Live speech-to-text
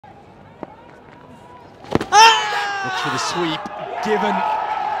Looks for the sweep. Given.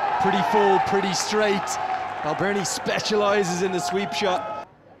 Pretty full, pretty straight. Balbirnie specialises in the sweep shot.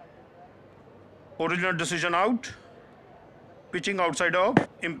 Original decision out. Pitching outside off.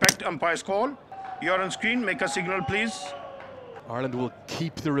 Impact umpire's call. You're on screen. Make a signal, please. Ireland will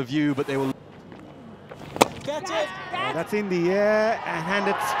keep the review, but they will... Catch it! That's in the air and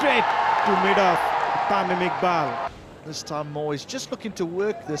handed straight to mid-off. Tamim Iqbal. This time Moore is just looking to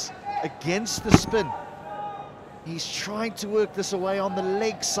work this against the spin. He's trying to work this away on the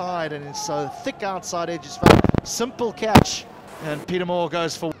leg side, and it's so thick outside edge. It's a simple catch, and Peter Moore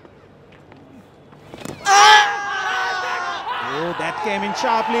goes for... Oh, that came in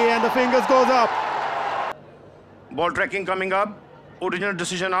sharply and the fingers goes up. Ball tracking coming up. Original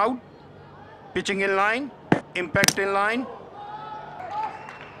decision out. Pitching in line. Impact in line.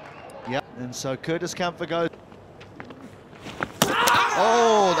 Yeah, and so Curtis Kampfer goes...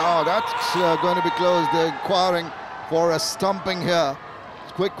 Oh, no, that's going to be close. They're inquiring for a stumping here.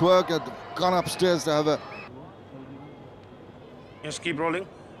 It's quick work. Gone upstairs to have a... Yes, keep rolling.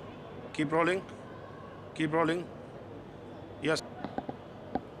 Keep rolling. Keep rolling. Yes.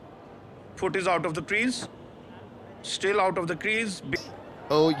 Foot is out of the crease. Still out of the crease.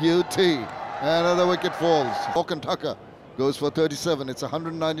 OUT. Another wicket falls. Dhaka goes for 37. It's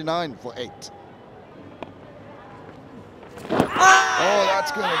 199 for 8. Oh,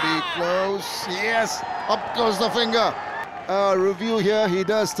 that's going to be close. Yes, up goes the finger. Review here. He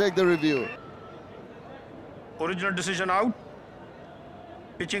does take the review. Original decision out.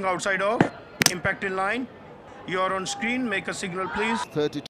 Pitching outside off. Impact in line. You are on screen. Make a signal, please. 32.